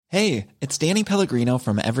Hey, it's Danny Pellegrino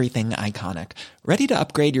from Everything Iconic. Ready to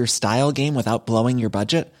upgrade your style game without blowing your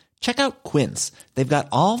budget? Check out Quince. They've got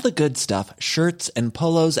all the good stuff, shirts and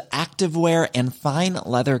polos, activewear, and fine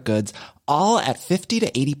leather goods, all at 50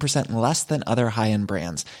 to 80% less than other high-end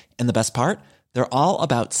brands. And the best part? They're all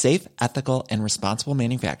about safe, ethical, and responsible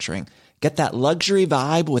manufacturing. Get that luxury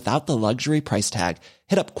vibe without the luxury price tag.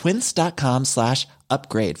 Hit up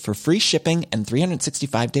quince.com/upgrade for free shipping and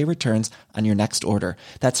 365-day returns on your next order.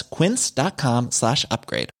 That's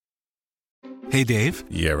quince.com/upgrade. Hey, Dave.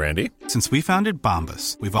 Yeah, Randy. Since we founded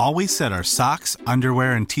Bombas, we've always said our socks,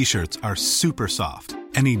 underwear, and T-shirts are super soft.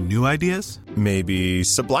 Any new ideas? Maybe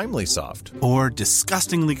sublimely soft. Or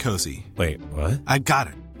disgustingly cozy. Wait, what? I got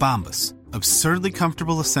it. Bombas. Absurdly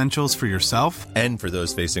comfortable essentials for yourself and for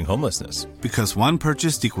those facing homelessness. Because one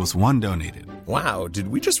purchased equals one donated. Wow, did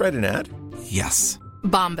we just write an ad? Yes.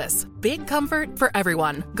 Bombas. Big comfort for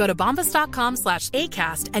everyone. Go to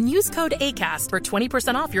bombas.com/ACAST and use code ACAST for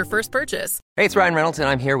 20% off your first purchase. Hey, it's Ryan Reynolds, and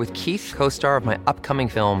I'm here with Keith, co-star of my upcoming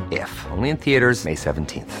film, If, only in theaters May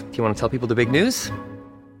 17th. Do you want to tell people the big news?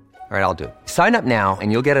 All right, I'll do it. Sign up now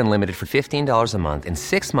and you'll get unlimited for $15 a month and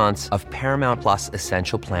 6 months of Paramount Plus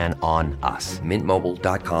Essential Plan on us.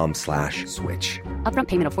 MintMobile.com/switch. Upfront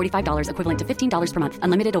payment of $45 equivalent to $15 per month.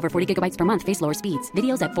 Unlimited over 40 gigabytes per month. Face lower speeds.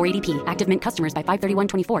 Videos at 480p. Active Mint customers by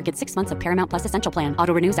 531.24 get 6 months of Paramount Plus Essential Plan.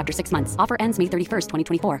 Auto renews after 6 months. Offer ends May 31st,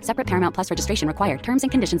 2024. Separate Paramount Plus registration required. Terms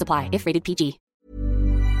and conditions apply if rated PG.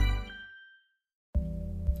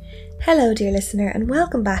 Hello, dear listener, and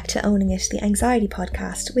welcome back to Owning It, the Anxiety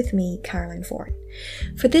Podcast with me, Caroline Foran.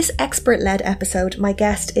 For this expert-led episode, my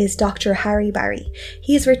guest is Dr. Harry Barry.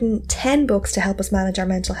 He has written 10 books to help us manage our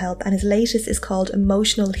mental health, and his latest is called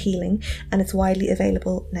Emotional Healing, and it's widely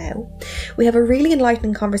available now. We have a really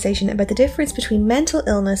enlightening conversation about the difference between mental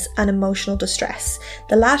illness and emotional distress,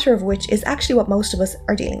 the latter of which is actually what most of us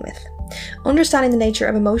are dealing with. Understanding the nature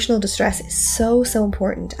of emotional distress is so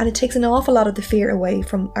important, and it takes an awful lot of the fear away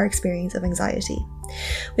from our experience of anxiety.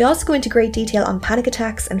 We also go into great detail on panic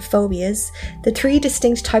attacks and phobias, the 3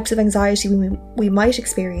 distinct types of anxiety we might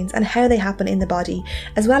experience and how they happen in the body,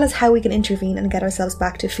 as well as how we can intervene and get ourselves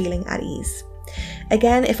back to feeling at ease.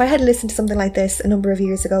 Again, if I had listened to something like this a number of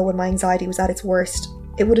years ago when my anxiety was at its worst,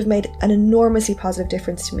 it would have made an enormously positive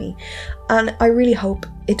difference to me, and I really hope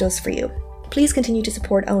it does for you. Please continue to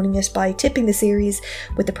support Owning It by tipping the series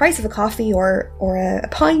with the price of a coffee or a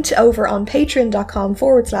pint over on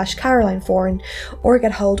patreon.com/Caroline Foran, or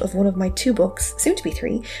get hold of one of my 2 books, soon to be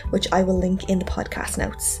 3, which I will link in the podcast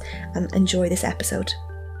notes. And enjoy this episode.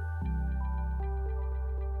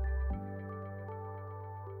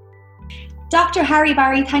 Dr. Harry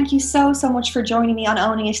Barry, thank you so much for joining me on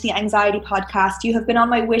Owning It, the Anxiety Podcast. You have been on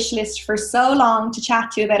my wish list for so long to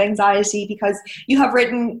chat to you about anxiety because you have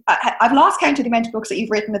written, I've lost count of the amount of books that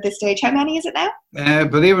you've written at this stage. How many is it now?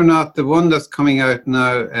 Believe it or not, the one that's coming out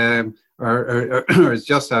now, or is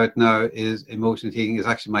just out now, is Emotional Healing. Is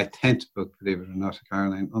actually my 10th book, believe it or not,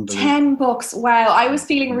 Caroline. 10 books, wow. I was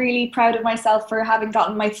feeling really proud of myself for having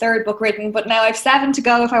gotten my 3rd book written, but now I've 7 to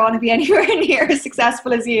go if I want to be anywhere near as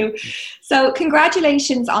successful as you. So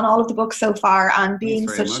congratulations on all of the books so far, and being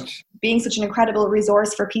such an incredible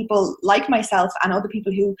resource for people like myself and other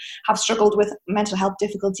people who have struggled with mental health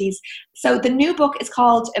difficulties. So the new book is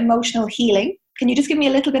called Emotional Healing. Can you just give me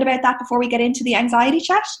a little bit about that before we get into the anxiety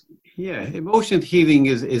chat? Yeah, emotional healing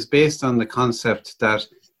is based on the concept that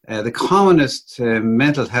the commonest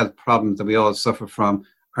mental health problems that we all suffer from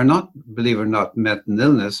are not, believe it or not, mental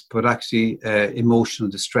illness, but actually emotional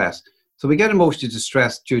distress. So we get emotional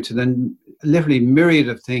distress due to the literally myriad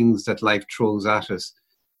of things that life throws at us,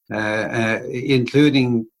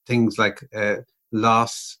 including things like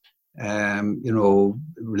loss,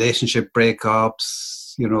 relationship breakups,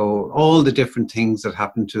 all the different things that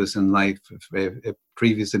happen to us in life,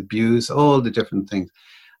 previous abuse, all the different things.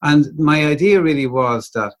 And my idea really was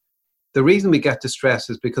that the reason we get distress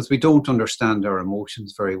is because we don't understand our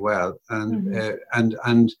emotions very well.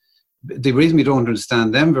 And the reason we don't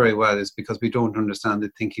understand them very well is because we don't understand the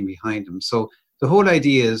thinking behind them. So the whole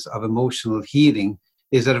idea of emotional healing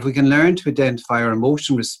is that if we can learn to identify our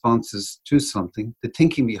emotional responses to something, the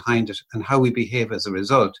thinking behind it, and how we behave as a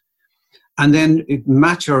result, and then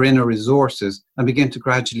match our inner resources and begin to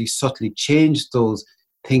gradually, subtly change those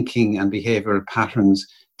thinking and behavioral patterns,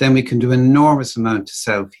 then we can do an enormous amount to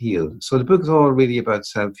self-heal. So the book is all really about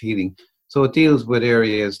self-healing. So it deals with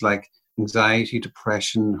areas like anxiety,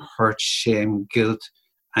 depression, hurt, shame, guilt,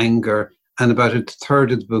 anger, and about a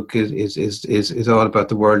third of the book is all about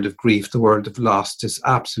the world of grief, the world of loss, this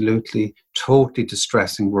absolutely, totally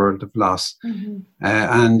distressing world of loss.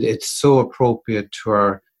 And it's so appropriate to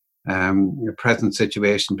our your present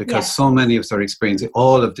situation, because so many of us are experiencing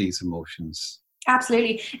all of these emotions.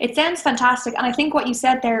 Absolutely. It sounds fantastic. And I think what you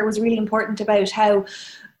said there was really important about how,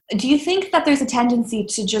 do you think that there's a tendency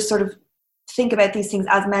to just sort of think about these things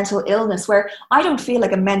as mental illness, where I don't feel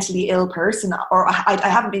like a mentally ill person, or I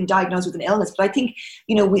haven't been diagnosed with an illness, but I think,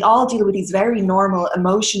 we all deal with these very normal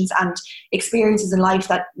emotions and experiences in life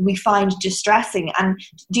that we find distressing. And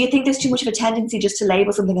do you think there's too much of a tendency just to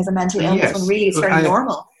label something as a mental illness when really it's very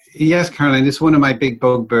normal? Yes, Caroline, it's one of my big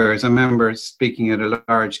bugbears. I remember speaking at a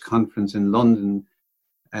large conference in London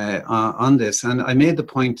on this, and I made the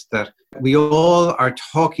point that we all are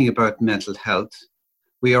talking about mental health.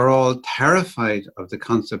 We are all terrified of the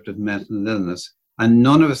concept of mental illness, and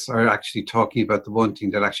none of us are actually talking about the one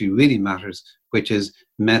thing that actually really matters, which is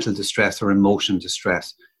mental distress or emotion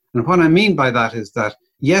distress. And what I mean by that is that,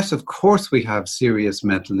 yes, of course we have serious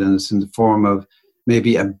mental illness in the form of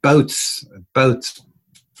maybe bouts,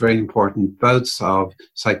 very important, bouts of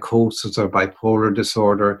psychosis or bipolar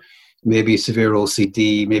disorder, maybe severe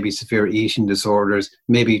OCD, maybe severe eating disorders,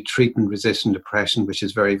 maybe treatment-resistant depression, which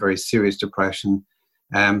is very, very serious depression.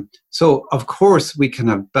 So, of course, we can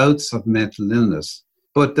have bouts of mental illness,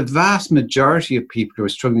 but the vast majority of people who are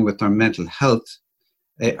struggling with their mental health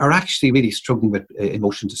are actually really struggling with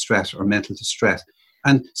emotion distress or mental distress.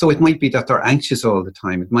 And so it might be that they're anxious all the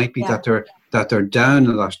time. It might be that they're down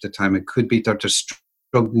a lot of the time. It could be that they're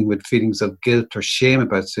struggling with feelings of guilt or shame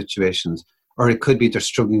about situations, or it could be they're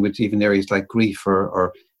struggling with even areas like grief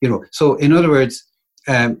or So, in other words,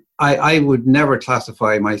 I would never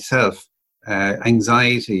classify myself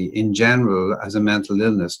anxiety in general as a mental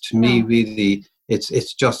illness. To me, really,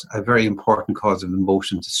 it's just a very important cause of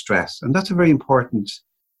emotion distress, and that's a very important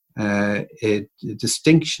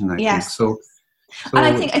distinction, I think. So, and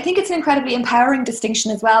I think it's an incredibly empowering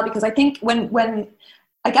distinction as well, because I think when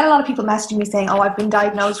I get a lot of people messaging me saying, "Oh, I've been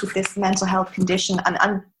diagnosed with this mental health condition,"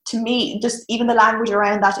 and to me, just even the language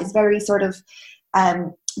around that is very sort of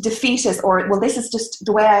defeatist, or, well, this is just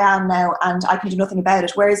the way I am now and I can do nothing about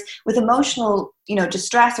it. Whereas with emotional,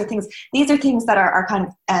 distress or things, these are things that are kind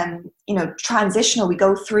of, transitional. We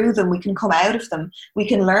go through them, we can come out of them, we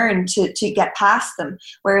can learn to get past them.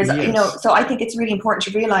 Whereas, so I think it's really important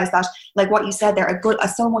to realize that, like what you said there,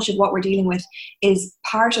 so much of what we're dealing with is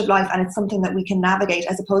part of life, and it's something that we can navigate,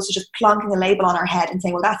 as opposed to just plonking a label on our head and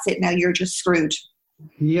saying, well, that's it, now you're just screwed.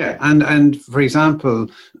 Yeah, and for example,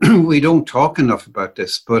 we don't talk enough about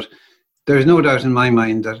this, but there's no doubt in my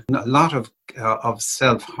mind that a lot of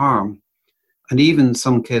self-harm, and even in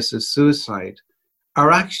some cases suicide, are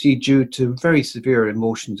actually due to very severe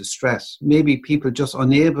emotion distress. Maybe people just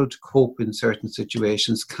unable to cope in certain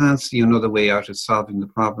situations, can't see another way out of solving the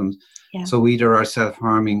problems. Yeah. So either are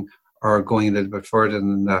self-harming or going a little bit further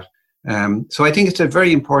than that. So I think it's a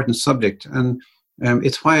very important subject, and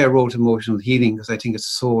it's why I wrote Emotional Healing, because I think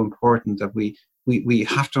it's so important that we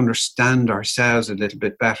have to understand ourselves a little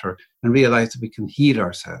bit better and realize that we can heal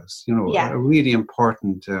ourselves. A really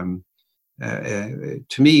important, to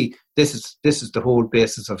me, this is the whole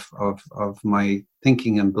basis of my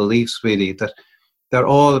thinking and beliefs, really, that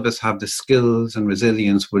all of us have the skills and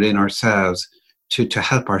resilience within ourselves to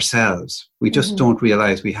help ourselves. We just don't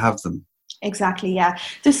realize we have them. Exactly, yeah.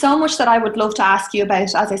 There's so much that I would love to ask you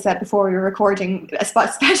about, as I said before we were recording,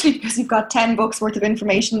 especially because you've got 10 books worth of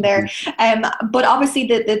information there. But obviously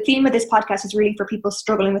the theme of this podcast is really for people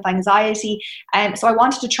struggling with anxiety. So I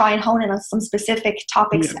wanted to try and hone in on some specific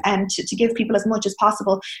topics to give people as much as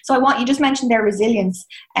possible. So you just mentioned their resilience.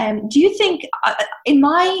 Do you think, in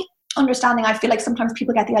my understanding, I feel like sometimes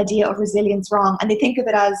people get the idea of resilience wrong, and they think of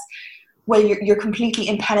it as, well, you're completely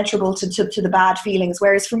impenetrable to the bad feelings.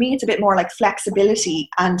 Whereas for me, it's a bit more like flexibility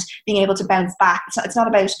and being able to bounce back. It's not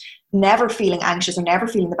about never feeling anxious or never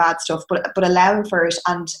feeling the bad stuff, but allowing for it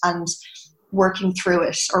and working through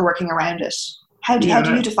it or working around it. How do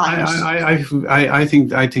you define it?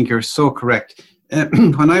 I think you're so correct.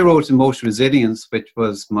 When I wrote Emotional Resilience, which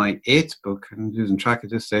was my 8th book, I'm losing track at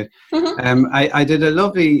this stage, I did a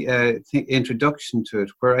lovely introduction to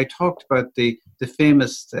it, where I talked about the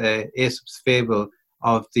famous Aesop's fable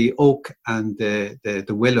of the oak and the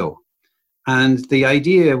willow. And the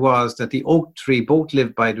idea was that the oak tree both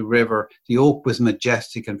lived by the river. The oak was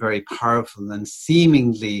majestic and very powerful and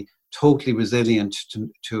seemingly totally resilient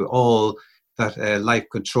to all that life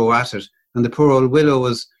could throw at it. And the poor old willow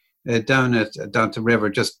was down the river,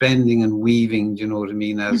 just bending and weaving, you know what I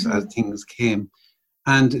mean, as things came.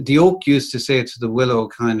 And the oak used to say to the willow,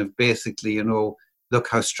 kind of basically, look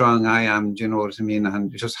how strong I am, do you know what I mean,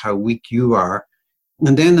 and just how weak you are.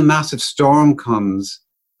 And then the massive storm comes,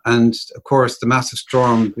 And of course, the massive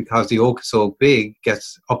storm, because the oak is so big,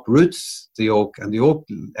 uproots the oak, and the oak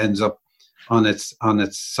ends up on its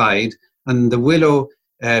side. And the willow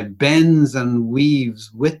bends and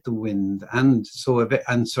weaves with the wind, and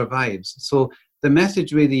survives. So the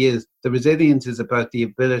message really is the resilience is about the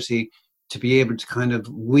ability to be able to kind of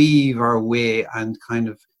weave our way and kind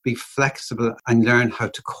of be flexible and learn how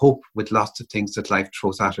to cope with lots of things that life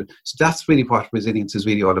throws at it. So that's really what resilience is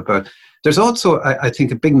really all about. There's also, I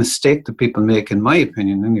think, a big mistake that people make, in my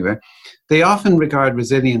opinion anyway. They often regard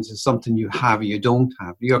resilience as something you have or you don't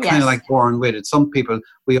have. You're kind of like born with it. Some people,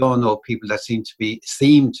 we all know people that seem to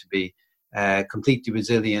be completely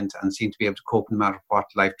resilient and seem to be able to cope no matter what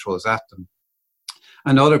life throws at them.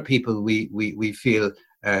 And other people, we feel,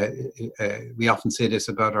 we often say this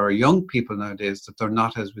about our young people nowadays, that they're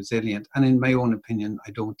not as resilient. And in my own opinion,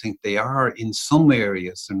 I don't think they are. In some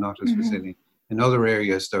areas, they're not as resilient. In other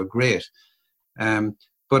areas, they're great.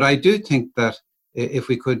 But I do think that if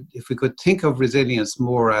we could think of resilience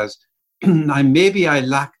more as, maybe I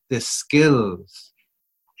lack the skills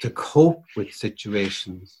to cope with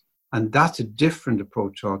situations. And that's a different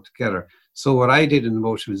approach altogether. So what I did in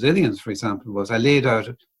emotional resilience, for example, was I laid out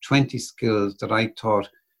 20 skills that I thought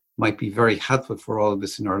might be very helpful for all of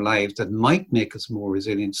us in our lives, that might make us more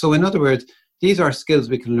resilient. So in other words, these are skills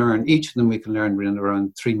we can learn. Each of them we can learn within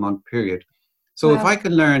around 3-month period. So if I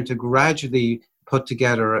can learn to gradually put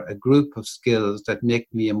together a group of skills that make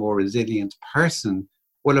me a more resilient person,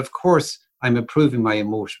 well, of course, I'm improving my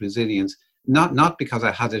emotional resilience, not because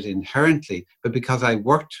I had it inherently, but because I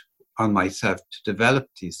worked on myself to develop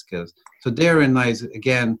these skills. So therein lies,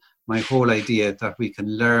 again, my whole idea that we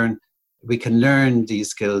can learn these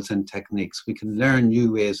skills and techniques. We can learn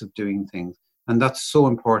new ways of doing things. And that's so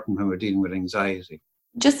important when we're dealing with anxiety.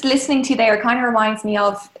 Just listening to you there kind of reminds me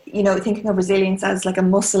of, thinking of resilience as like a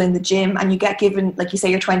muscle in the gym, and you get given, like you say,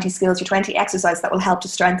 your 20 skills, your 20 exercises that will help to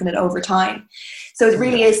strengthen it over time. So it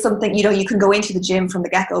really is something, you can go into the gym from the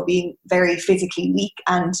get-go being very physically weak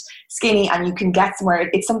and skinny, and you can get somewhere.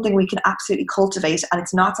 It's something we can absolutely cultivate, and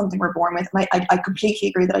it's not something we're born with. And I completely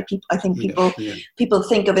agree that I think people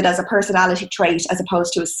think of it as a personality trait as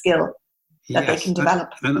opposed to a skill that they can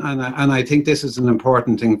develop. And I think this is an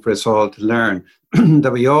important thing for us all to learn,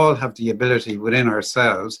 that we all have the ability within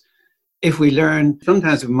ourselves. If we learn,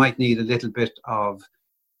 sometimes we might need a little bit of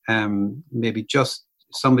maybe just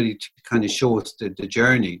somebody to kind of show us the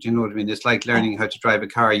journey. Do you know what I mean? It's like learning how to drive a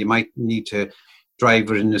car. You might need to drive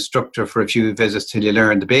with an instructor for a few visits till you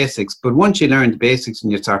learn the basics. But once you learn the basics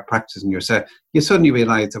and you start practicing yourself, you suddenly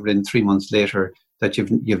realize that within 3 months later that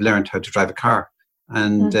you've learned how to drive a car.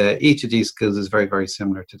 And each of these skills is very, very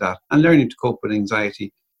similar to that. And learning to cope with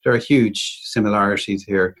anxiety, there are huge similarities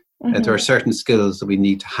here. There are certain skills that we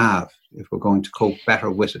need to have if we're going to cope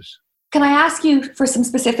better with it. Can I ask you for some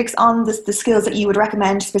specifics on the skills that you would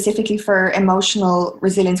recommend specifically for emotional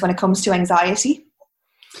resilience when it comes to anxiety?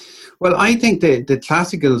 Well, I think the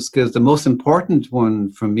classical skills, the most important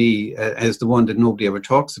one for me is the one that nobody ever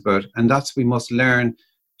talks about. And that's we must learn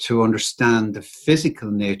to understand the physical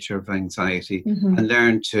nature of anxiety and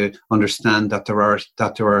learn to understand that there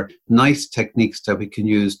are nice techniques that we can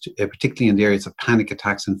use, particularly in the areas of panic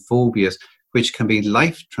attacks and phobias, which can be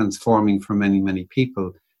life transforming for many, many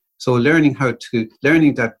people. So learning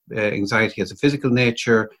that anxiety has a physical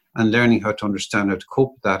nature and learning how to understand how to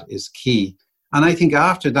cope with that is key. And I think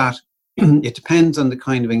after that, it depends on the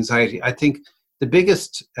kind of anxiety. I think the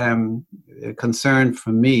biggest concern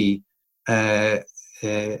for me,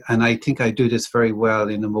 and I think I do this very well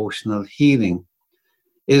in emotional healing,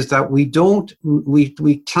 is that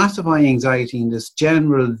we classify anxiety in this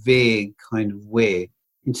general, vague kind of way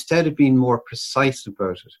instead of being more precise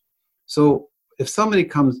about it. So if somebody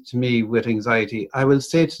comes to me with anxiety, I will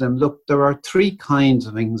say to them, look, there are 3 kinds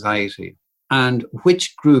of anxiety, and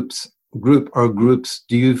which group or groups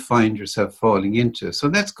do you find yourself falling into? So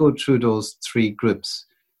let's go through those 3 groups.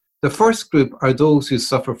 The first group are those who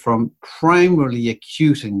suffer from primarily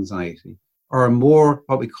acute anxiety, or more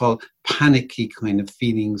what we call panicky kind of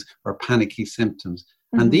feelings or panicky symptoms.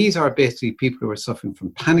 And these are basically people who are suffering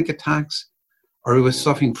from panic attacks, or who are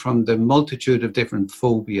suffering from the multitude of different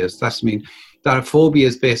phobias. That a phobia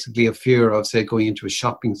is basically a fear of, say, going into a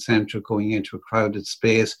shopping centre, going into a crowded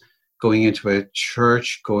space, going into a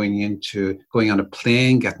church, going on a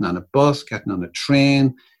plane, getting on a bus, getting on a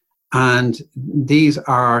train. And these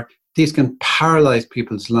can paralyze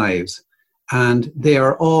people's lives, and they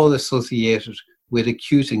are all associated with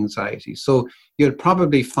acute anxiety. So you'll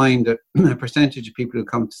probably find that a percentage of people who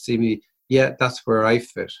come to see me, that's where I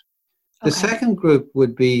fit. Okay. The second group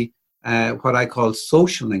would be what I call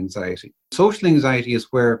social anxiety. Social anxiety is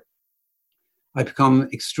where I become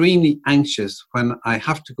extremely anxious when I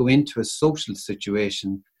have to go into a social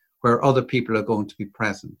situation where other people are going to be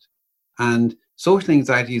present. And social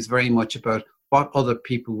anxiety is very much about what other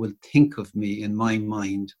people will think of me in my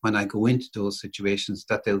mind when I go into those situations,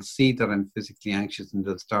 that they'll see that I'm physically anxious and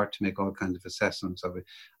they'll start to make all kinds of assessments of it.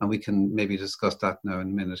 And we can maybe discuss that now in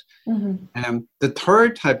a minute. Mm-hmm. The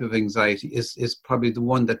third type of anxiety is probably the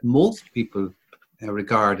one that most people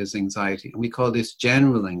regard as anxiety. And we call this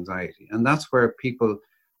general anxiety. And that's where people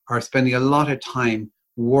are spending a lot of time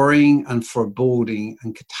worrying and foreboding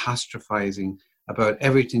and catastrophizing about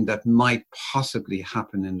everything that might possibly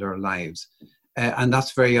happen in their lives. And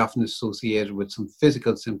that's very often associated with some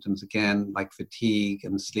physical symptoms, again, like fatigue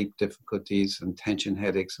and sleep difficulties and tension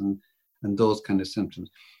headaches and those kind of symptoms.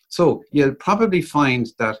 So you'll probably find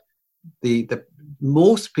that the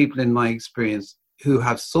most people in my experience who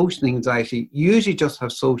have social anxiety usually just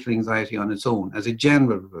have social anxiety on its own as a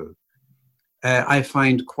general rule. I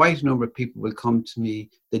find quite a number of people will come to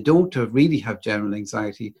me, they don't really have general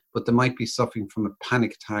anxiety, but they might be suffering from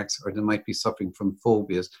panic attacks or they might be suffering from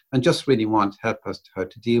phobias and just really want help as to how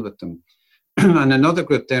to deal with them. And another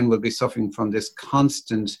group then will be suffering from this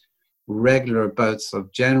constant, regular bouts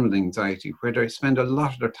of general anxiety where they spend a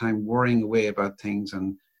lot of their time worrying away about things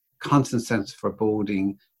and constant sense of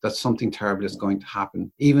foreboding that something terrible is going to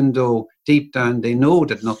happen, even though deep down they know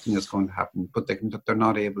that nothing is going to happen, but they're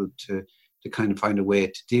not able to kind of find a way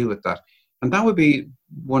to deal with that. And that would be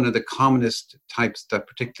one of the commonest types that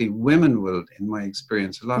particularly women will, in my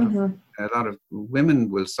experience, a lot of women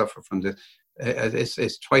will suffer from this.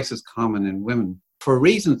 It's twice as common in women for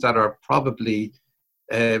reasons that are probably,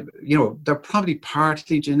 they're probably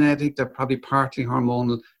partly genetic, they're probably partly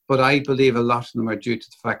hormonal, but I believe a lot of them are due to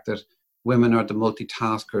the fact that women are the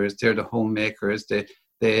multitaskers, they're the homemakers,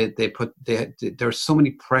 there's so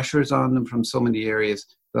many pressures on them from so many areas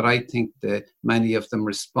that I think that many of them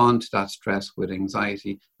respond to that stress with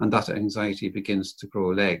anxiety, and that anxiety begins to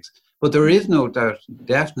grow legs. But there is no doubt,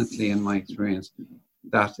 definitely in my experience,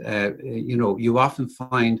 that you often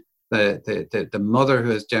find the mother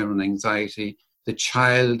who has general anxiety, the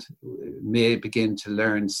child may begin to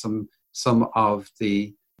learn some of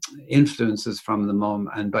the influences from the mom,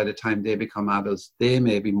 and by the time they become adults, they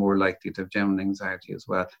may be more likely to have general anxiety as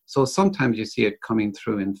well. So sometimes you see it coming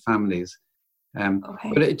through in families.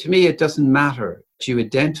 But to me, it doesn't matter. You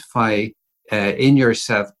identify in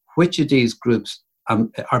yourself which of these groups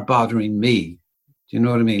are bothering me. Do you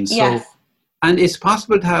know what I mean? Yes. So, and it's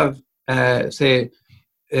possible to have,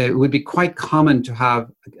 it would be quite common to have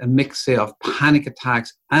a mix, say, of panic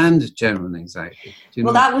attacks and general anxiety.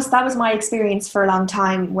 That was my experience for a long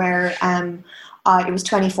time, where it was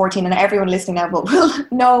 2014, and everyone listening now will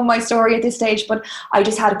know my story at this stage, but I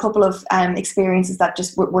just had a couple of experiences that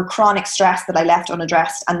just were chronic stress that I left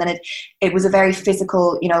unaddressed, and then it was a very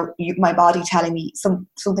physical, my body telling me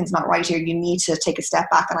something's not right here, you need to take a step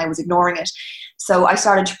back, and I was ignoring it. So I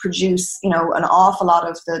started to produce, an awful lot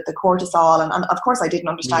of the cortisol, and of course I didn't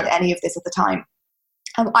understand any of this at the time.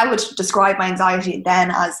 I would describe my anxiety then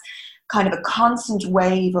as kind of a constant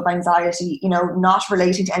wave of anxiety, not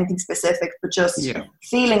relating to anything specific, but just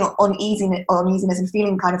feeling uneasiness and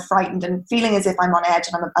feeling kind of frightened and feeling as if I'm on edge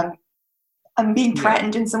and I'm being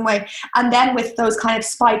threatened in some way. And then with those kind of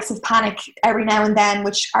spikes of panic every now and then,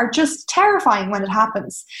 which are just terrifying when it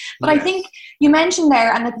happens. But I think you mentioned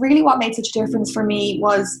there, and really what made such a difference for me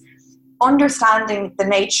was understanding the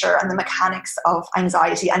nature and the mechanics of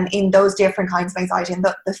anxiety, and in those different kinds of anxiety and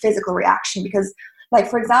the physical reaction. Because, like,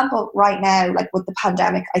 for example, right now, like with the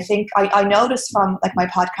pandemic, I think I noticed from like my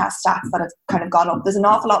podcast stats that have kind of gone up, there's an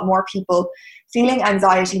awful lot more people feeling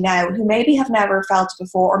anxiety now who maybe have never felt it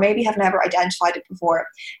before or maybe have never identified it before.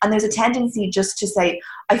 And there's a tendency just to say,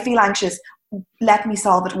 I feel anxious, let me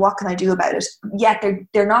solve it, what can I do about it? Yet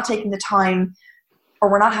they're not taking the time, or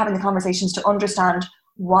we're not having the conversations to understand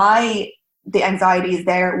why the anxiety is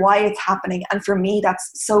there, why it's happening. And for me,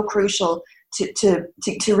 that's so crucial to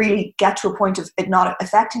really get to a point of it not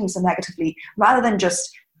affecting you so negatively, rather than just,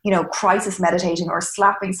 crisis meditating or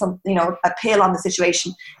slapping a pill on the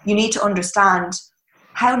situation. You need to understand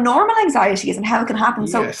how normal anxiety is and how it can happen.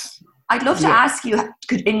 So I'd love to ask you,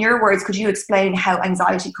 in your words, could you explain how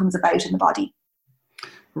anxiety comes about in the body?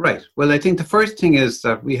 Right. Well, I think the first thing is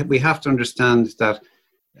that we have to understand that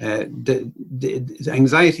the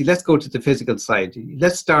anxiety, let's go to the physical side.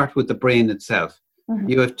 Let's start with the brain itself. Mm-hmm.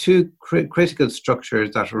 You have two critical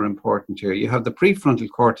structures that are important here. You have the prefrontal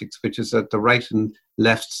cortex, which is at the right and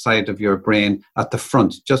left side of your brain at the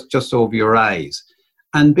front, just over your eyes.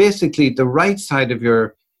 And basically the right side of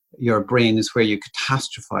your brain is where you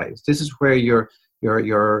catastrophize. This is where your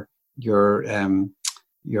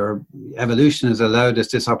your evolution has allowed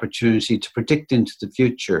us this opportunity to predict into the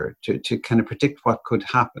future, to kind of predict what could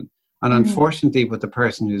happen. And unfortunately, with the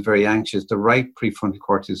person who's very anxious, the right prefrontal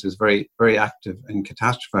cortex is very, very active in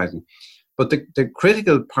catastrophizing. But the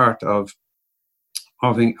critical part of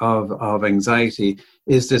anxiety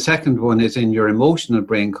is the second one is in your emotional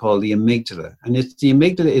brain called the amygdala. And it's the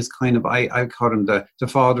amygdala is kind of, I call them the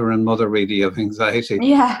father and mother really of anxiety.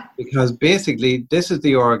 Yeah. Because basically this is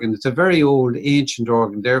the organ, it's a very old ancient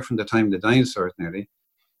organ there from the time of the dinosaurs nearly.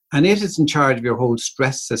 And it is in charge of your whole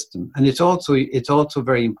stress system. And it's also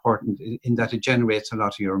very important in that it generates a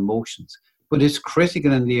lot of your emotions. But it's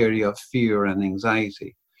critical in the area of fear and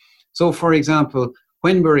anxiety. So for example,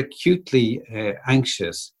 when we're acutely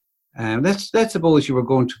anxious, let's suppose you were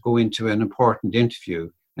going to go into an important interview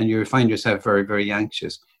and you find yourself very, very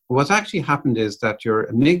anxious. But what's actually happened is that your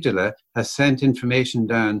amygdala has sent information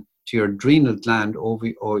down to your adrenal gland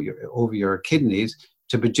over your kidneys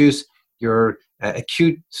to produce your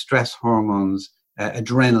acute stress hormones,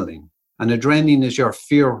 adrenaline. And adrenaline is your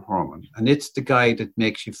fear hormone. And it's the guy that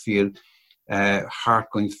makes you feel heart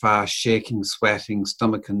going fast, shaking, sweating,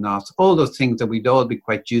 stomach and knots, all those things that we'd all be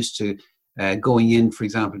quite used to going in, for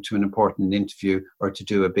example, to an important interview or to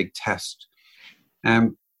do a big test.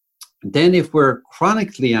 Then if we're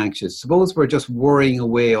chronically anxious, suppose we're just worrying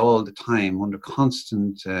away all the time under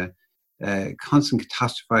constant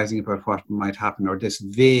catastrophizing about what might happen, or this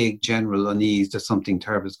vague general unease that something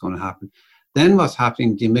terrible is going to happen, then what's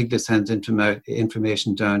happening, the amygdala sends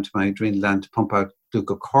information down to my adrenal gland to pump out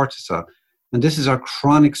glucocortisol. And this is our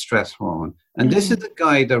chronic stress hormone. And this is the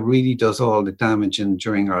guy that really does all the damage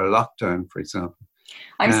during our lockdown, for example.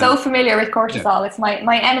 I'm so familiar with cortisol. Yeah. It's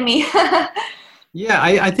my enemy. Yeah,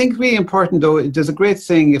 I think really important, though, there's a great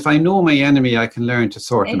saying, if I know my enemy, I can learn to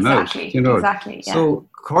sort them out. Exactly, yeah. So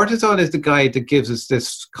cortisol is the guy that gives us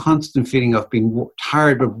this constant feeling of being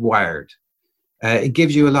tired but wired. It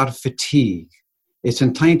gives you a lot of fatigue. It's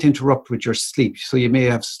inclined to interrupt with your sleep. So you may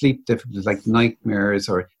have sleep difficulties like nightmares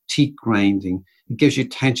or teeth grinding. It gives you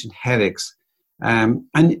tension headaches. And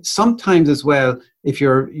sometimes as well, if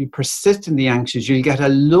you're persistently anxious, you'll get a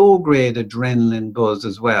low-grade adrenaline buzz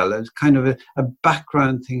as well. It's kind of a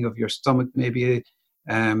background thing of your stomach, maybe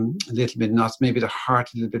a little bit nuts, maybe the heart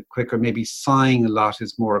a little bit quicker, maybe sighing a lot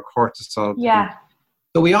is more a cortisol. Yeah.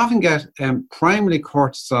 So we often get primarily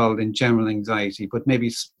cortisol in general anxiety, but maybe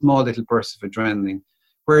small little bursts of adrenaline.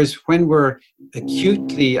 Whereas when we're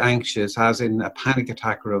acutely anxious, as in a panic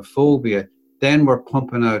attack or a phobia, then we're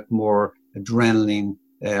pumping out more adrenaline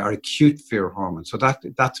or acute fear hormone. So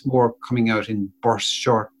that's more coming out in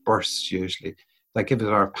short bursts usually, like if it's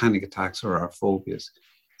our panic attacks or our phobias.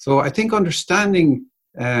 So I think understanding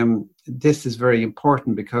this is very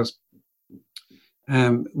important, because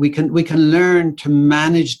we can learn to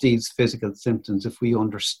manage these physical symptoms if we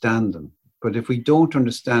understand them. But if we don't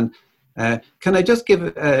understand, can I just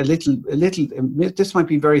give a little? This might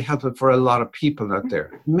be very helpful for a lot of people out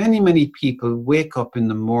there. Many people wake up in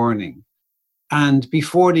the morning, and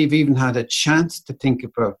before they've even had a chance to think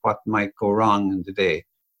about what might go wrong in the day,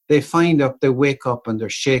 they wake up and they're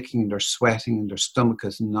shaking, they're sweating, and their stomach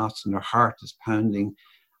is in knots, and their heart is pounding,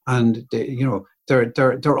 and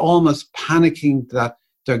they're almost panicking that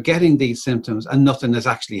they're getting these symptoms and nothing has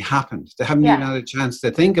actually happened. They haven't even had a chance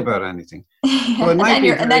to think about anything. So and then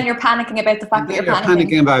you're panicking about the fact that you're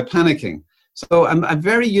panicking about panicking. So a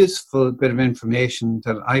very useful bit of information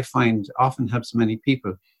that I find often helps many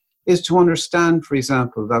people is to understand, for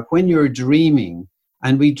example, that when you're dreaming,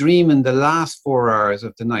 and we dream in the last 4 hours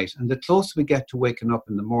of the night, and the closer we get to waking up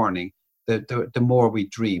in the morning, the more we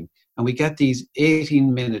dream. And we get these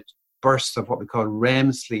 18-minute bursts of what we call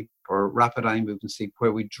REM sleep, or rapid eye movement sleep,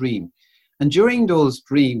 where we dream. And during those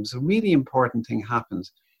dreams, a really important thing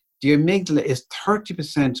happens. The amygdala is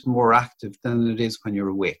 30% more active than it is when you're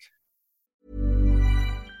awake.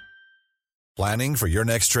 Planning for your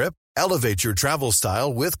next trip? Elevate your travel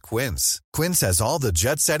style with Quince. Quince has all the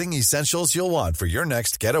jet-setting essentials you'll want for your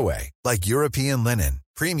next getaway, like European linen,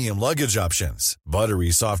 premium luggage options,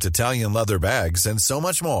 buttery soft Italian leather bags, and so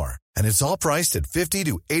much more. And it's all priced at 50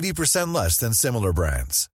 to 80% less than similar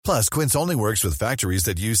brands. Plus, Quince only works with factories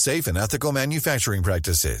that use safe and ethical manufacturing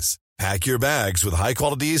practices. Pack your bags with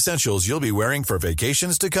high-quality essentials you'll be wearing for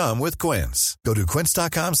vacations to come with Quince. Go to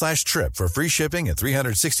quince.com/trip for free shipping and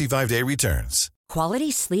 365-day returns.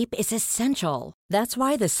 Quality sleep is essential. That's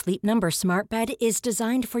why the Sleep Number Smart Bed is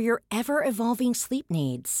designed for your ever-evolving sleep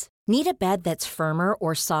needs. Need a bed that's firmer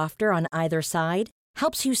or softer on either side?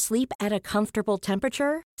 Helps you sleep at a comfortable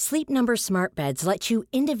temperature? Sleep Number Smart Beds let you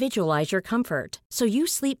individualize your comfort, so you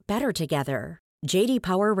sleep better together. JD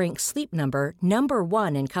Power ranks Sleep Number number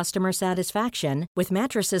 1 in customer satisfaction with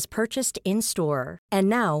mattresses purchased in-store. And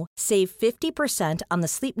now, save 50% on the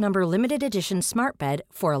Sleep Number Limited Edition Smart Bed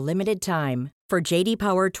for a limited time. For JD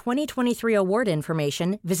Power 2023 award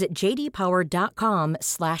information, visit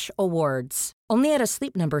jdpower.com/awards. Only at a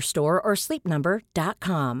Sleep Number store or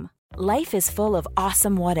sleepnumber.com. Life is full of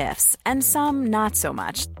awesome what-ifs, and some not so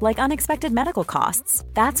much, like unexpected medical costs.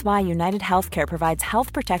 That's why United Healthcare provides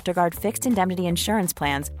Health Protector Guard fixed indemnity insurance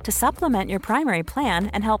plans to supplement your primary plan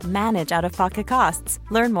and help manage out-of-pocket costs.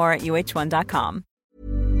 Learn more at uh1.com.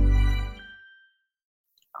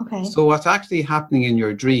 Okay. So what's actually happening in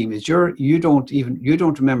your dream is you don't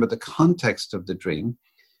remember the context of the dream.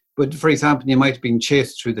 But for example, you might have been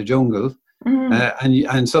chased through the jungle, and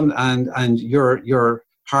your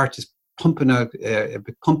heart is pumping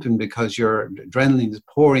because your adrenaline is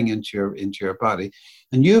pouring into your body,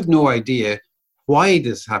 and you have no idea why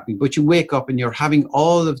this is happening. But you wake up and you're having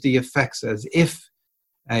all of the effects as if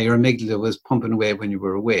your amygdala was pumping away when you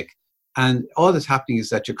were awake, and all that's happening is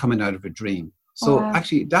that you're coming out of a dream. So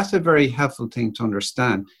actually, that's a very helpful thing to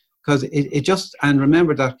understand, because and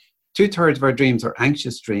remember that 2/3 of our dreams are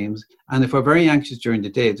anxious dreams, and if we're very anxious during the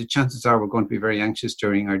day, the chances are we're going to be very anxious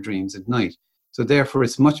during our dreams at night. So therefore,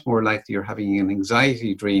 it's much more likely you're having an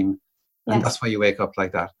anxiety dream, and that's why you wake up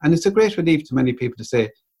like that. And it's a great relief to many people to say,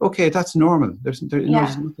 okay, that's normal. There's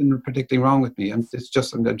nothing particularly wrong with me. And it's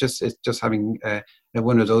just having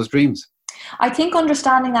one of those dreams. I think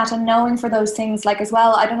understanding that and knowing for those things, like as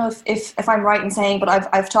well, I don't know if I'm right in saying, but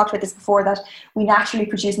I've talked about this before, that we naturally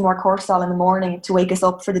produce more cortisol in the morning to wake us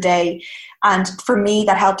up for the day. And for me,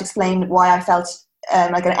 that helped explain why I felt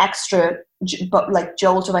like an extra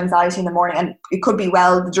jolt of anxiety in the morning, and it could be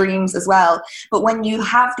the dreams as well. But when you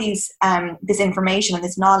have these this information and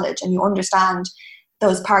this knowledge, and you understand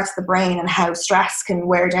those parts of the brain and how stress can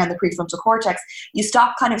wear down the prefrontal cortex, you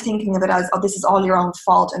stop kind of thinking of it as, this is all your own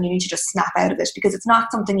fault and you need to just snap out of it, because it's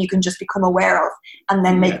not something you can just become aware of and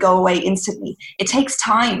then make go away instantly. It takes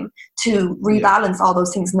time to rebalance all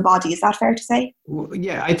those things in the body. Is that fair to say? Well,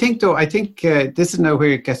 yeah, I think this is now where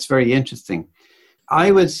it gets very interesting. I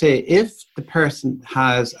would say if the person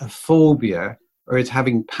has a phobia or is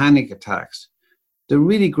having panic attacks, the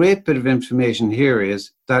really great bit of information here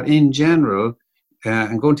is that in general,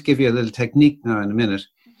 I'm going to give you a little technique now in a minute,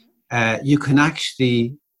 you can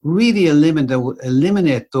actually really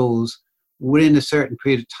eliminate those within a certain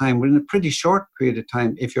period of time, within a pretty short period of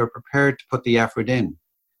time, if you're prepared to put the effort in,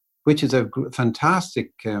 which is a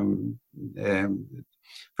fantastic, for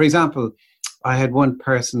example, I had one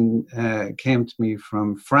person came to me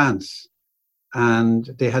from France, and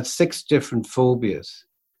they had 6 different phobias.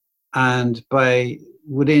 And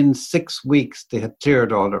within 6 weeks, they had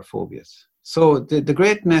cleared all their phobias. So the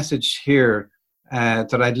great message here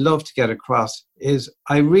that I'd love to get across is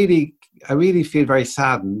I really feel very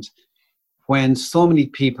saddened when so many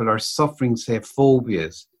people are suffering, say,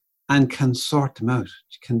 phobias, and can sort them out,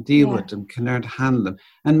 can deal with them, can learn to handle them.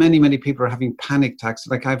 And many, many people are having panic attacks.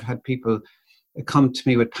 Like I've had people come to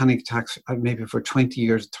me with panic attacks maybe for 20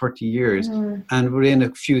 years, 30 years, and within a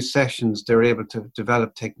few sessions, they're able to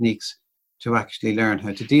develop techniques to actually learn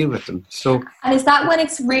how to deal with them. So, and is that when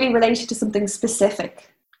it's really related to something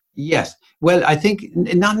specific? Yes. Well, I think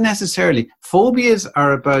not necessarily. Phobias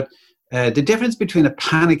are about, the difference between a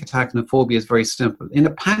panic attack and a phobia is very simple. In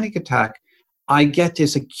a panic attack, I get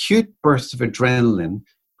this acute burst of adrenaline,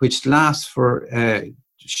 which lasts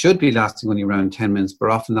should be lasting only around 10 minutes,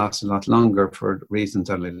 but often lasts a lot longer for reasons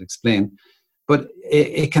I'll explain. But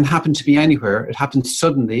it can happen to me anywhere. It happens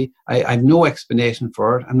suddenly. I have no explanation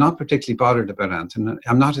for it. I'm not particularly bothered about it. And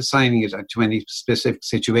I'm not assigning it to any specific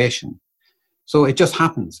situation. So it just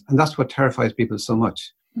happens. And that's what terrifies people so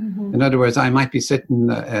much. Mm-hmm. In other words, I might be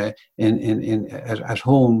sitting at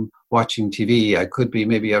home watching TV. I could be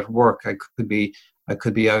maybe at work. I could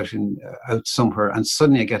be out somewhere. And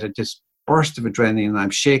suddenly I get this burst of adrenaline, and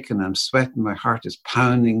I'm shaking, I'm sweating, my heart is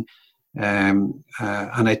pounding. And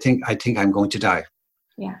I think I'm going to die.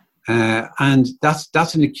 Yeah. And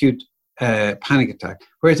that's an acute panic attack.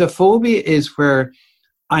 Whereas a phobia is where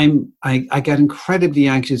I get incredibly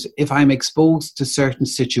anxious if I'm exposed to certain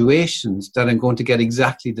situations that I'm going to get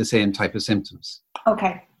exactly the same type of symptoms.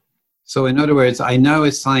 Okay. So in other words, I now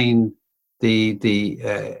assign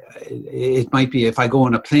it might be if I go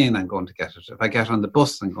on a plane, I'm going to get it. If I get on the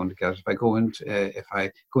bus, I'm going to get it. If I go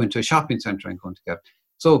into a shopping center, I'm going to get it.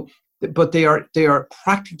 So, but they are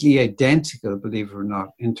practically identical, believe it or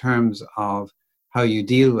not, in terms of how you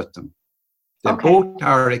deal with them. They both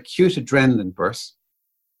are acute adrenaline bursts,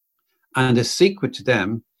 and the secret to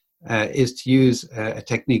them is to use a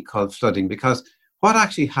technique called flooding. Because what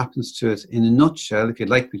actually happens to us in a nutshell, if you'd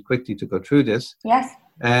like me quickly to go through this, yes,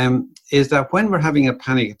 is that when we're having a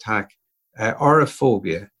panic attack or a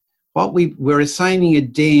phobia, what we're assigning a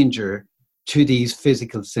danger to these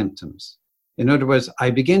physical symptoms. In other words,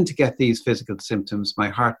 I begin to get these physical symptoms, my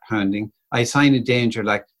heart pounding. I assign a danger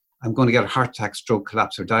like I'm going to get a heart attack, stroke,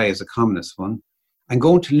 collapse, or die is the commonest one. I'm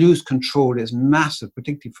going to lose control is massive,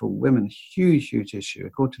 particularly for women, huge, huge issue.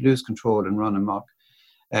 I'm going to lose control and run amok.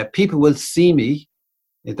 People will see me,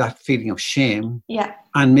 that feeling of shame,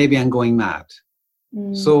 and maybe I'm going mad.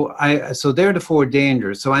 So they're the four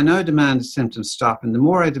dangers. So I now demand the symptoms stop, and the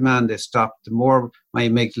more I demand they stop, the more my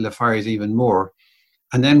amygdala fires even more.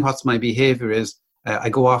 And then what's my behavior is I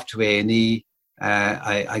go off to A&E,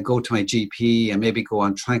 I go to my GP, I maybe go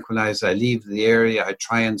on tranquilizer, I leave the area, I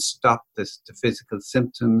try and stop the physical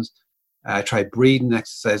symptoms, I try breathing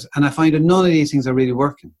exercise, and I find that none of these things are really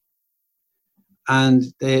working. And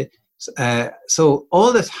so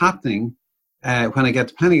all that's happening when I get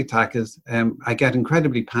the panic attack is I get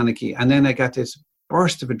incredibly panicky, and then I get this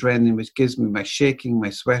burst of adrenaline which gives me my shaking, my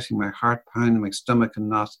sweating, my heart pounding, my stomach and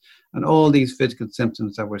knots, and all these physical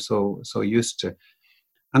symptoms that we're so used to.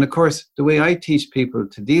 And of course, the way I teach people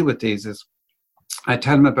to deal with these is I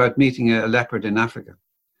tell them about meeting a leopard in Africa.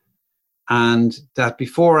 And that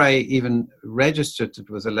before I even registered that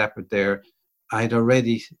there was a leopard there, I'd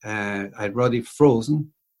already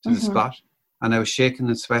frozen to the spot. And I was shaking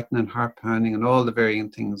and sweating and heart pounding and all the varying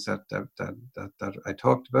things that I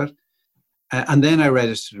talked about. And then I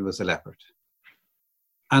registered it was a leopard.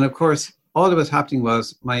 And of course, all that was happening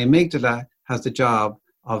was my amygdala has the job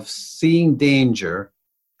of seeing danger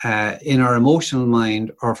in our emotional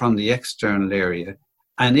mind or from the external area.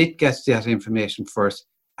 And it gets that information first,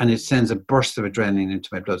 and it sends a burst of adrenaline into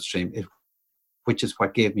my bloodstream, which is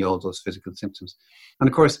what gave me all those physical symptoms. And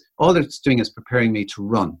of course, all that it's doing is preparing me to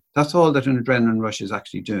run. That's all that an adrenaline rush is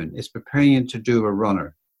actually doing. It's preparing you to do a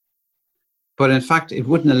runner. But in fact, it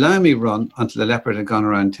wouldn't allow me run until the leopard had gone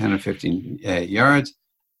around 10 or 15 yards.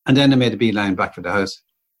 And then I made a beeline back for the house.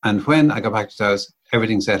 And when I got back to the house,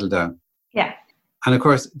 everything settled down. Yeah. And of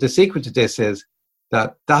course, the secret to this is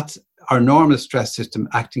that that's our normal stress system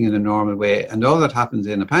acting in a normal way. And all that happens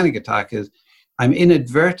in a panic attack is I'm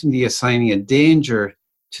inadvertently assigning a danger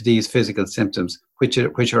to these physical symptoms, which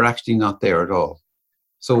are actually not there at all.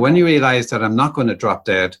 So when you realize that I'm not going to drop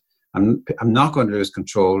dead, I'm not going to lose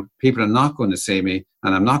control, people are not going to see me,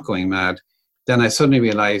 and I'm not going mad, then I suddenly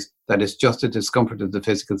realize that it's just a discomfort of the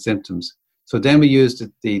physical symptoms. So then we used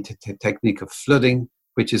the technique of flooding,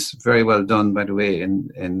 which is very well done, by the way, in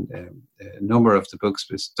a number of the books.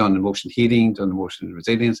 It's done emotional healing, done emotional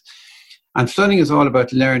resilience. And flooding is all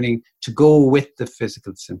about learning to go with the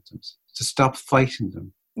physical symptoms, to stop fighting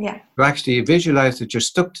them. Yeah. To actually visualize that you're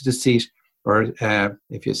stuck to the seat, or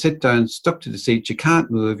if you sit down, stuck to the seat, you can't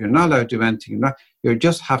move, you're not allowed to do anything. You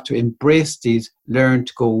just have to embrace these, learn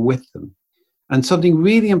to go with them. And something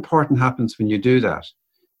really important happens when you do that.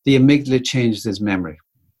 The amygdala changes its memory.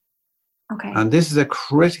 Okay. And this is a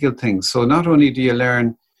critical thing. So not only do you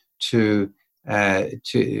learn to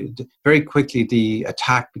very quickly, the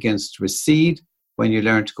attack begins to recede when you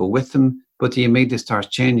learn to go with them, but the amygdala starts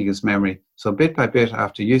changing its memory. So bit by bit,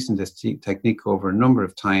 after using this technique over a number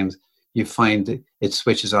of times, you find it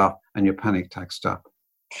switches off and your panic attacks stop.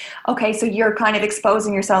 Okay, so you're kind of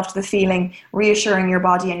exposing yourself to the feeling, reassuring your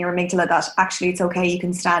body and your amygdala that actually it's okay, you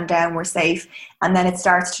can stand down, we're safe. And then it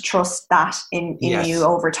starts to trust that in Yes. you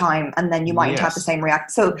over time, and then you might Yes. have the same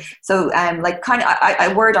reaction. So like kind of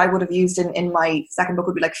a word I would have used in my second book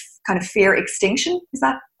would be like kind of fear extinction. Is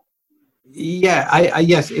that? Yeah,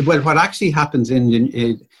 yes. Well, what actually happens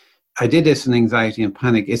I did this in Anxiety and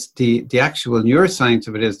Panic. It's the actual neuroscience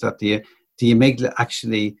of it is that the amygdala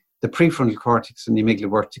actually, the prefrontal cortex and the amygdala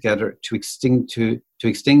work together to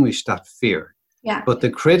extinguish that fear. Yeah. But the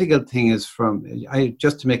critical thing is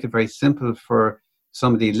just to make it very simple for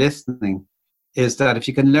somebody listening, is that if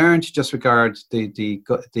you can learn to just regard the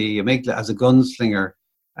amygdala as a gunslinger,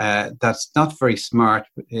 that's not very smart,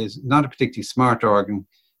 is not a particularly smart organ.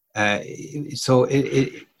 So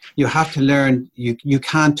you have to learn, you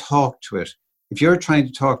can't talk to it. If you're trying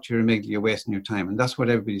to talk to your amygdala, you're wasting your time. And that's what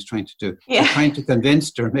everybody's trying to do. Yeah. They're trying to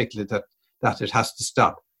convince their amygdala that it has to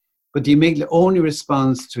stop. But the amygdala only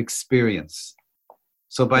responds to experience.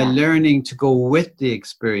 So by learning to go with the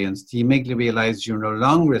experience, the amygdala realizes you're no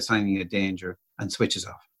longer assigning a danger and switches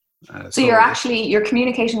off. So you're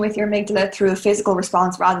communicating with your amygdala through a physical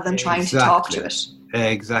response rather than trying to talk to it.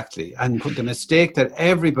 Exactly. And the mistake that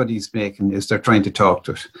everybody's making is they're trying to talk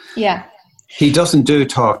to it. Yeah. He doesn't do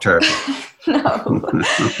talk to her. No.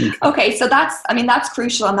 Okay, so that's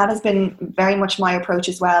crucial, and that has been very much my approach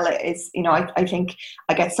as well. Is, I think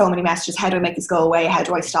I get so many messages, how do I make this go away? How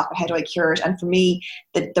do I stop it? How do I cure it? And for me,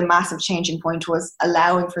 the massive changing point was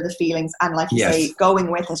allowing for the feelings and, like you say,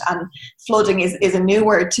 going with it. And flooding is a new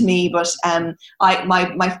word to me, but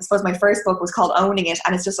I suppose my first book was called Owning It,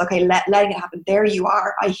 and it's just, okay, letting it happen. There you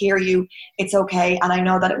are. I hear you. It's okay, and I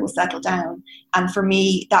know that it will settle down. And for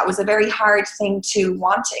me, that was a very hard thing to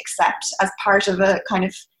want to accept as part of a kind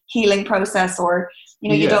of healing process, or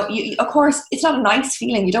of course it's not a nice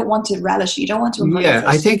feeling. You don't want to relish it. You don't want to embrace it.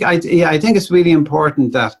 I think it's really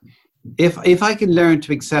important that if I can learn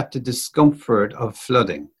to accept the discomfort of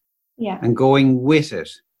flooding and going with it,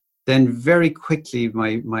 then very quickly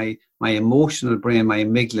my emotional brain, my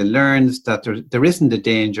amygdala, learns that there isn't a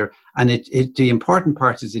danger, and the important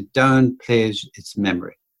part is it downplays its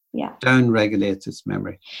memory. Yeah. Down regulates its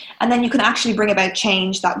memory. And then you can actually bring about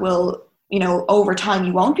change that will, over time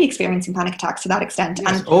you won't be experiencing panic attacks to that extent.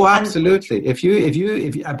 Yes. Absolutely. If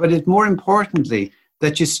you, but it's more importantly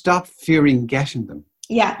that you stop fearing getting them.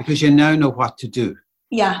 Yeah. Because you now know what to do.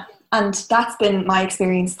 Yeah. And that's been my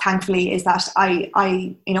experience, thankfully, is that I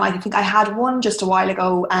think I had one just a while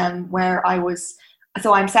ago where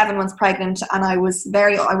I'm 7 months pregnant, and I was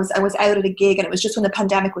out at a gig, and it was just when the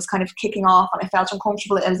pandemic was kind of kicking off, and I felt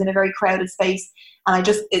uncomfortable. I was in a very crowded space, and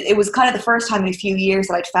it was kind of the first time in a few years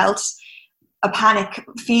that I'd felt a panic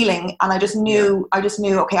feeling, and I just knew,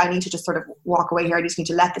 okay, I need to just sort of walk away here. I just need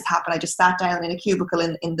to let this happen. I just sat down in a cubicle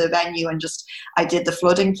in the venue, and I did the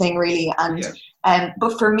flooding thing, really. And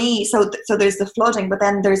but for me, so there's the flooding, but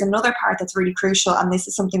then there's another part that's really crucial, and this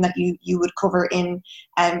is something that you would cover in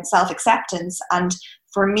self-acceptance. And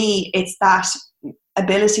for me, it's that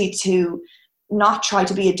ability to not try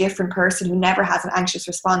to be a different person who never has an anxious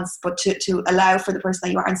response, but to allow for the person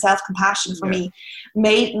that you are. And self-compassion for me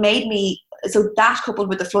made me, so that coupled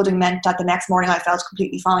with the flooding meant that the next morning I felt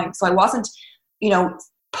completely fine. So I wasn't,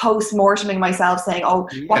 post-morteming myself saying,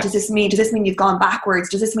 what does this mean? Does this mean you've gone backwards?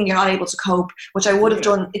 Does this mean you're not able to cope? Which I would have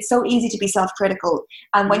done. It's so easy to be self-critical.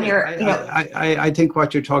 And when you're, I think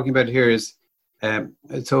what you're talking about here is,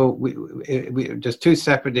 so we just two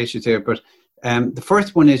separate issues here, but the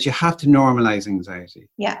first one is you have to normalize anxiety.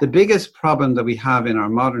 Yeah. The biggest problem that we have in our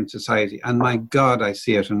modern society, and my God, I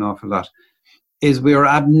see it an awful lot, is we're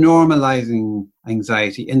abnormalizing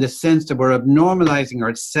anxiety in the sense that we're abnormalizing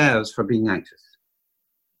ourselves for being anxious.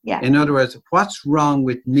 Yeah. In other words, what's wrong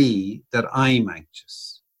with me that I'm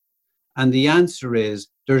anxious? And the answer is,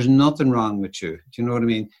 there's nothing wrong with you. Do you know what I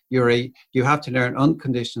mean? You have to learn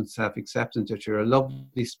unconditional self-acceptance, that you're a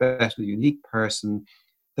lovely, special, unique person,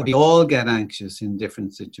 that we all get anxious in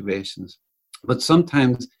different situations. But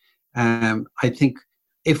sometimes I think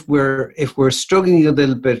if we're struggling a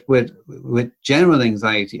little bit with general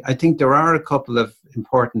anxiety, I think there are a couple of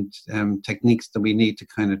important techniques that we need to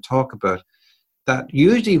kind of talk about. That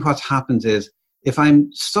usually what happens is, if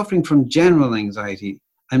I'm suffering from general anxiety,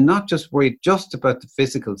 I'm not just worried just about the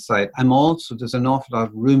physical side. There's an awful lot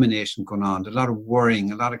of rumination going on, a lot of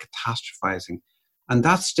worrying, a lot of catastrophizing. And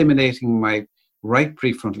that's stimulating my right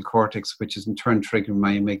prefrontal cortex, which is in turn triggering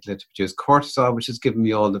my amygdala to produce cortisol, which is giving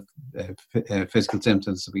me all the physical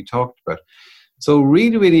symptoms that we talked about. So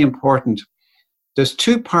really, really important. There's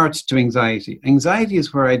two parts to anxiety. Anxiety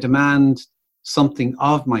is where I demand something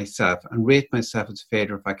of myself and rate myself as a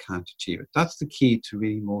failure if I can't achieve it. That's the key to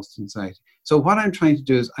really most anxiety. So what I'm trying to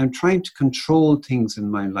do is I'm trying to control things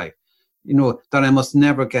in my life, that I must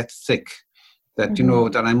never get sick, that,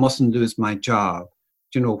 that I mustn't lose my job,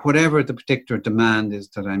 whatever the particular demand is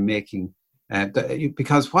that I'm making.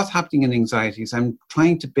 Because what's happening in anxiety is I'm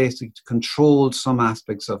trying to basically control some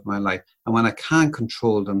aspects of my life. And when I can't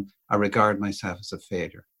control them, I regard myself as a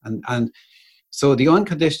failure. And so the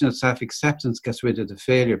unconditional self-acceptance gets rid of the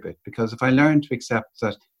failure bit, because if I learn to accept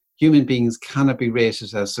that human beings cannot be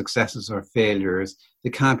rated as successes or failures,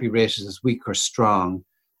 they can't be rated as weak or strong,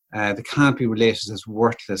 they can't be rated as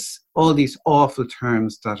worthless, all these awful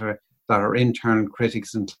terms that our internal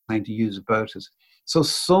critics are inclined to use about it.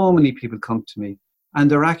 So many people come to me and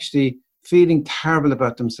they're actually feeling terrible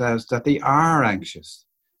about themselves, that they are anxious.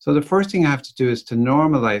 So the first thing I have to do is to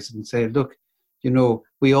normalize it and say, look,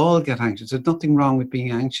 we all get anxious. There's nothing wrong with being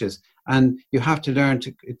anxious. And you have to learn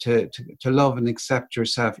to love and accept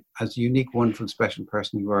yourself as a unique, wonderful, special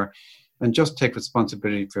person you are, and just take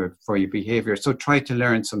responsibility for your behavior. So try to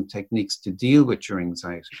learn some techniques to deal with your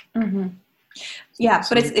anxiety. Mm-hmm. Yeah,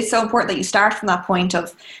 but it's so important that you start from that point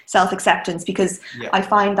of self-acceptance, because I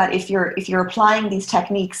find that if you're applying these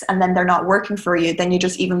techniques and then they're not working for you, then you're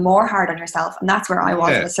just even more hard on yourself. And that's where I was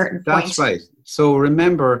at a certain point. That's right. So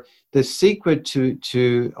remember, the secret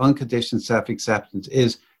to unconditional self-acceptance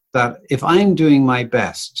is that if I'm doing my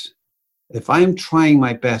best, if I'm trying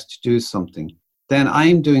my best to do something, then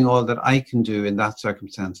I'm doing all that I can do in that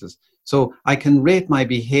circumstances. So I can rate my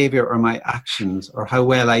behavior or my actions or how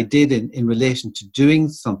well I did in relation to doing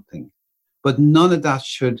something. But none of that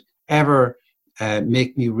should ever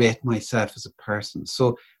make me rate myself as a person.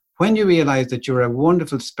 So when you realize that you're a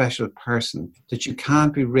wonderful, special person, that you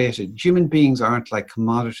can't be rated, human beings aren't like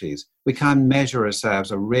commodities. We can't measure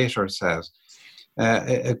ourselves or rate ourselves.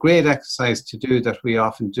 A great exercise to do that we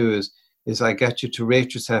often do is I get you to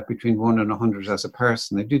rate yourself between 1 and 100 as a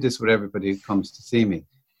person. I do this with everybody who comes to see me.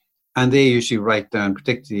 And they usually write down,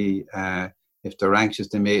 particularly if they're anxious,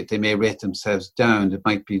 they may rate themselves down. It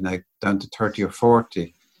might be like down to 30 or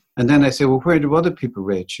 40. And then I say, well, where do other people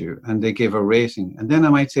rate you? And they give a rating. And then I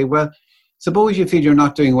might say, well, suppose you feel you're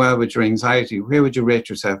not doing well with your anxiety. Where would you rate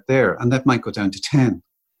yourself there? And that might go down to 10.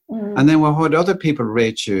 Mm. And then well, what other people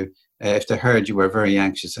rate you if they heard you were very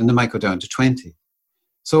anxious? And they might go down to 20.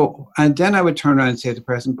 So, and then I would turn around and say to the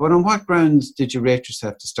person, but on what grounds did you rate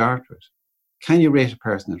yourself to start with? Can you rate a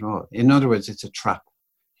person at all? In other words, it's a trap.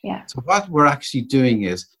 Yeah. So what we're actually doing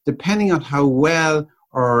is, depending on how well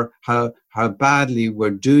or how badly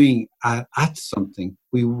we're doing at something,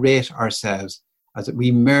 we rate ourselves as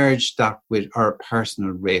we merge that with our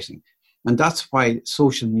personal rating. And that's why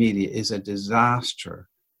social media is a disaster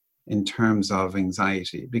in terms of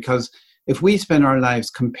anxiety. Because if we spend our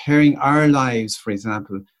lives comparing our lives, for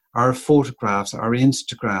example, our photographs, our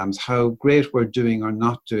Instagrams, how great we're doing or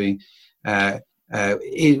not doing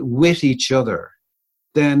with each other,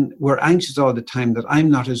 then we're anxious all the time that I'm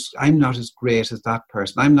not as great as that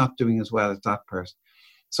person. I'm not doing as well as that person.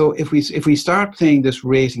 So if we start playing this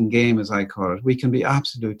rating game, as I call it, we can be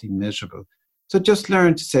absolutely miserable. So just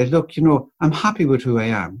learn to say, look, I'm happy with who I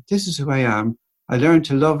am. This is who I am. I learn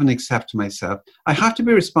to love and accept myself. I have to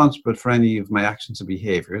be responsible for any of my actions and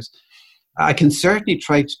behaviors. I can certainly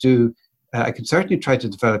try to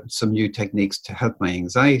develop some new techniques to help my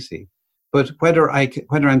anxiety. But whether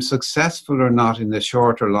I'm successful or not in the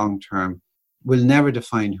short or long term will never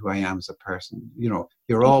define who I am as a person.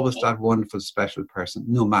 You're always that wonderful, special person,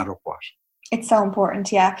 no matter what. It's so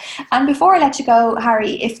important, yeah. And before I let you go,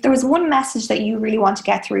 Harry, if there was one message that you really want to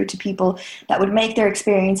get through to people that would make their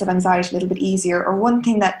experience of anxiety a little bit easier, or one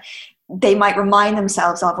thing that they might remind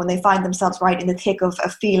themselves of when they find themselves right in the thick of a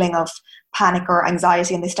feeling of panic or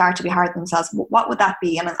anxiety and they start to be hard on themselves, what would that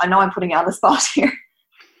be? And I know I'm putting you on the spot here.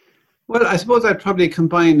 Well, I suppose I'd probably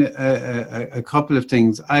combine a couple of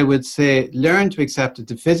things. I would say learn to accept that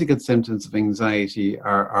the physical symptoms of anxiety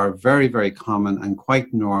are very, very common and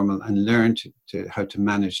quite normal, and learn to how to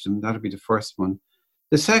manage them. That would be the first one.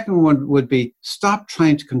 The second one would be stop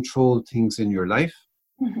trying to control things in your life.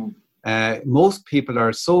 Mm-hmm. Most people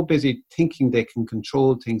are so busy thinking they can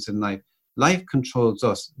control things in life. Life controls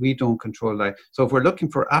us. We don't control life. So if we're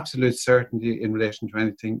looking for absolute certainty in relation to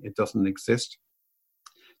anything, it doesn't exist.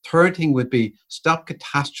 Third thing would be stop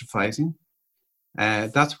catastrophizing.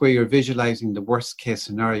 That's where you're visualizing the worst case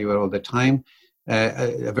scenario all the time.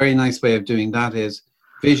 A very nice way of doing that is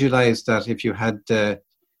visualize that if you had,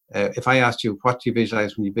 if I asked you, what do you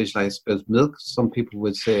visualize when you visualize spilled milk? Most people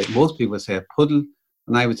would say a puddle.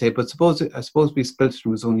 And I would say, but suppose we spilled it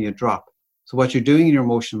was only a drop. So what you're doing in your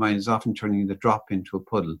emotional mind is often turning the drop into a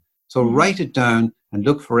puddle. So write it down and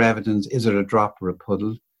look for evidence. Is it a drop or a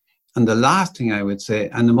puddle? And the last thing I would say,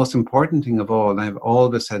 and the most important thing of all, and I've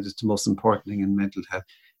always said it's the most important thing in mental health,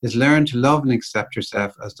 is learn to love and accept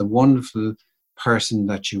yourself as the wonderful person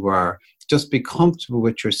that you are. Just be comfortable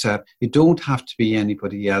with yourself. You don't have to be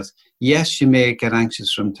anybody else. Yes, you may get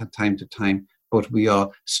anxious from time to time, but we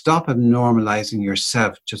all stop normalizing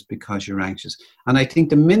yourself just because you're anxious. And I think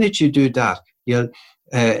the minute you do that, you'll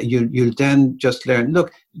then just learn,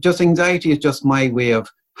 look, just anxiety is just my way of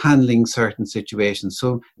handling certain situations.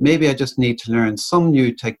 So maybe I just need to learn some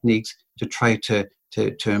new techniques to try to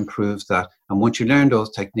improve that. And once you learn those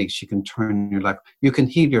techniques, you can turn your life. You can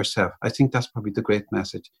heal yourself. I think that's probably the great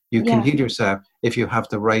message. You can heal yourself if you have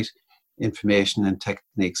the right information and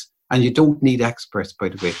techniques. And you don't need experts, by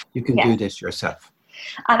the way. You can do this yourself.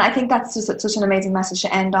 And I think that's just such an amazing message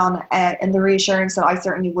to end on, and the reassurance that I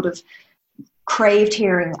certainly would have craved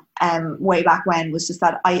hearing way back when was just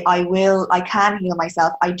that I can heal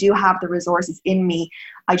myself. I do have the resources in me.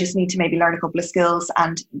 I just need to maybe learn a couple of skills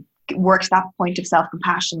and work to that point of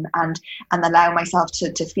self-compassion and allow myself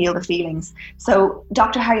to feel the feelings. So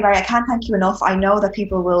Dr. Harry Barry, I can't thank you enough. I know that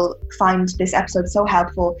people will find this episode so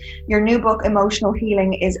helpful. Your new book, Emotional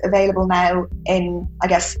Healing, is available now in, I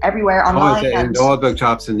guess, everywhere online. In all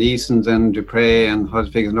bookshops in Eason's and Dupre and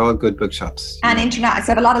Huddersfield and all good bookshops. And internet.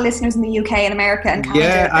 So I have a lot of listeners in the UK and America and Canada.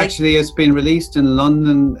 Yeah, actually it's been released in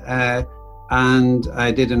London, and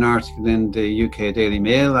I did an article in the UK Daily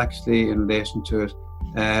Mail actually in relation to it.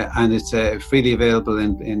 And it's freely available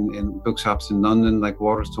in bookshops in London, like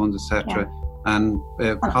Waterstones, etc. Yeah. And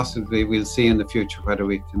possibly we'll see in the future whether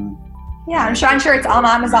we can. Yeah, I'm sure it's on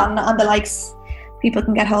Amazon on the likes. People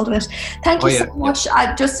can get hold of it. Thank you so much.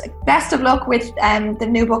 Just best of luck with the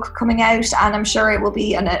new book coming out, and I'm sure it will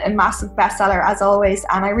be a massive bestseller as always.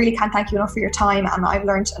 And I really can't thank you enough for your time, and I've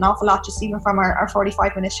learned an awful lot just even from our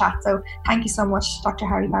 45-minute chat. So thank you so much, Dr.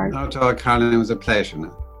 Harry Barry. Not at all, Caroline. It was a pleasure.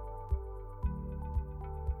 Now.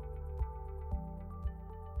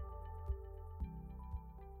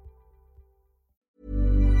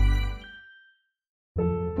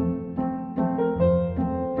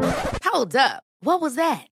 Hold up. What was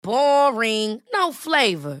that? Boring. No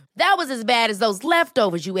flavor. That was as bad as those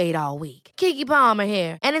leftovers you ate all week. Keke Palmer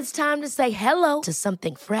here, and it's time to say hello to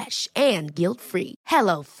something fresh and guilt-free.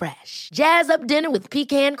 Hello Fresh. Jazz up dinner with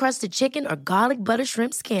pecan-crusted chicken or garlic butter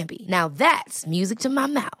shrimp scampi. Now that's music to my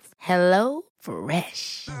mouth. Hello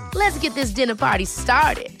Fresh. Let's get this dinner party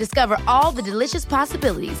started. Discover all the delicious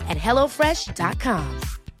possibilities at HelloFresh.com.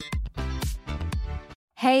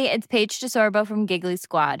 Hey, it's Paige DeSorbo from Giggly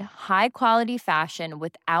Squad. High quality fashion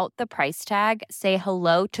without the price tag. Say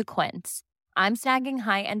hello to Quince. I'm snagging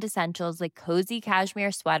high-end essentials like cozy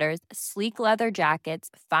cashmere sweaters, sleek leather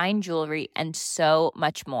jackets, fine jewelry, and so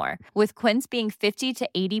much more. With Quince being 50 to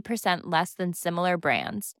 80% less than similar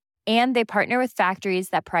brands. And they partner with factories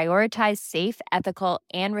that prioritize safe, ethical,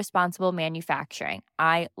 and responsible manufacturing.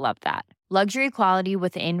 I love that. Luxury quality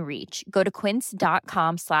within reach. Go to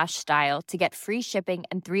quince.com/style to get free shipping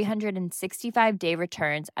and 365-day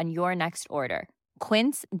returns on your next order.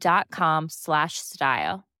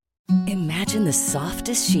 Quince.com/style. Imagine the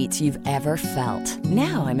softest sheets you've ever felt.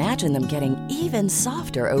 Now imagine them getting even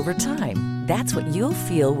softer over time. That's what you'll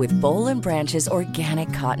feel with Boll & Branch's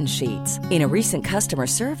organic cotton sheets. In a recent customer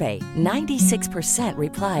survey, 96%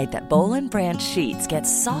 replied that Boll & Branch sheets get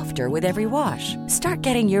softer with every wash. Start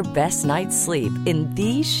getting your best night's sleep in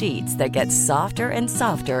these sheets that get softer and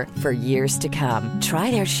softer for years to come.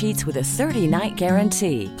 Try their sheets with a 30-night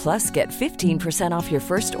guarantee. Plus, get 15% off your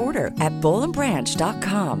first order at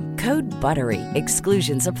bollandbranch.com. Code BUTTERY.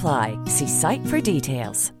 Exclusions apply. See site for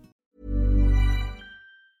details.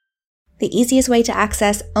 The easiest way to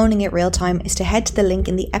access Owning It Real Time is to head to the link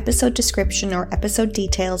in the episode description or episode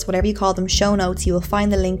details, whatever you call them, show notes. You will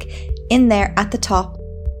find the link in there at the top.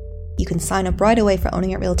 You can sign up right away for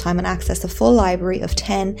Owning It Real Time and access the full library of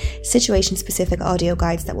 10 situation-specific audio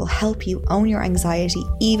guides that will help you own your anxiety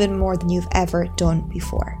even more than you've ever done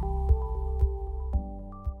before.